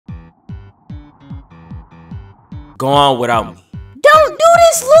Go on without me. Don't do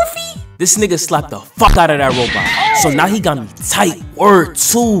this, Luffy. This nigga slapped the fuck out of that robot. So now he got me tight. Word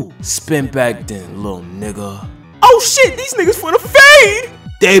too. Spin back then, little nigga. Oh shit, these niggas for the fade.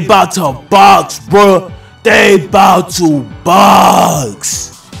 They about to box, bruh. They about to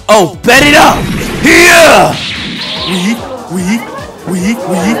box. Oh, bet it up. Yeah.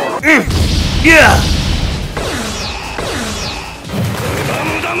 Yeah.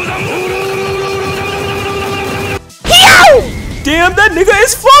 Damn, that nigga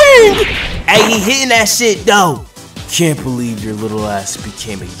is flying! Hey, he hitting that shit though. Can't believe your little ass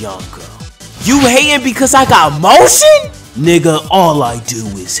became a young girl. You hating because I got motion? Nigga, all I do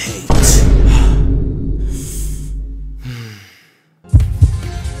is hate.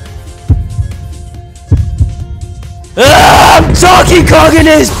 I'm Donkey Konging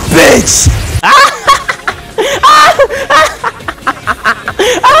this bitch!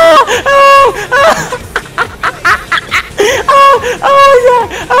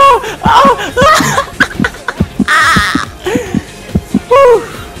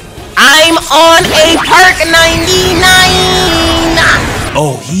 I'm on a Park 99.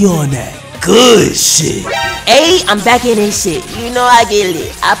 Oh, he on that good shit. Hey, I'm back in this shit. You know I get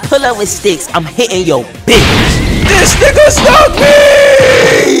lit. I pull up with sticks. I'm hitting your bitch. This nigga snuck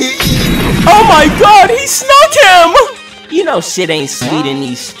me! Oh my god, he snuck him! You know shit ain't sweet in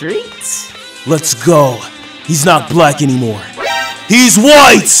these streets. Let's go. He's not black anymore. He's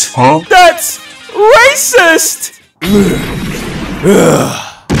white! Huh? That's racist!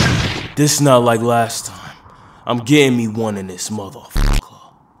 This not like last time. I'm getting me one in this motherfucker.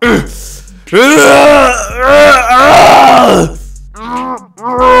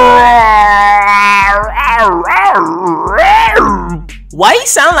 Why you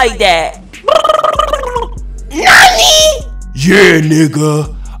sound like that? Nani? Yeah,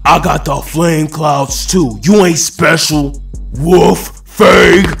 nigga. I got the flame clouds too. You ain't special. Wolf,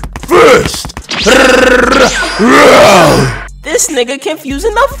 fang, fist. This nigga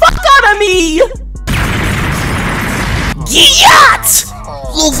confusing the fuck out of me. Yacht!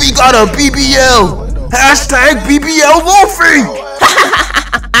 Luffy got a BBL. Hashtag BBL Luffy.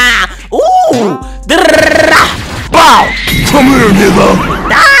 Ooh! Wow! Come here, nigga.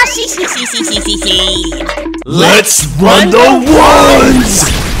 Ah, see. Let's run the ones,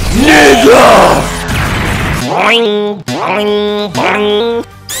 nigga. Boing, boing, boing.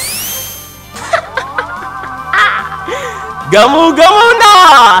 Gummo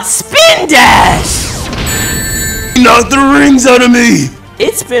nah! Spin dash! Knock the rings out of me.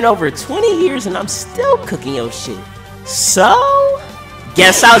 It's been over 20 years and I'm still cooking your shit. So,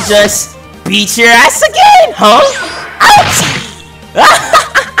 guess I'll just beat your ass again, huh? Ouchie!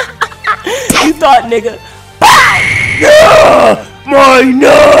 You thought, nigga. Yeah, my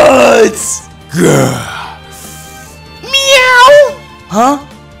nuts. Meow! Huh?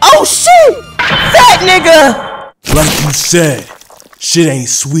 Oh shit! That nigga! Like you said, shit ain't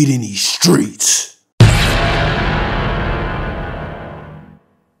sweet in these streets.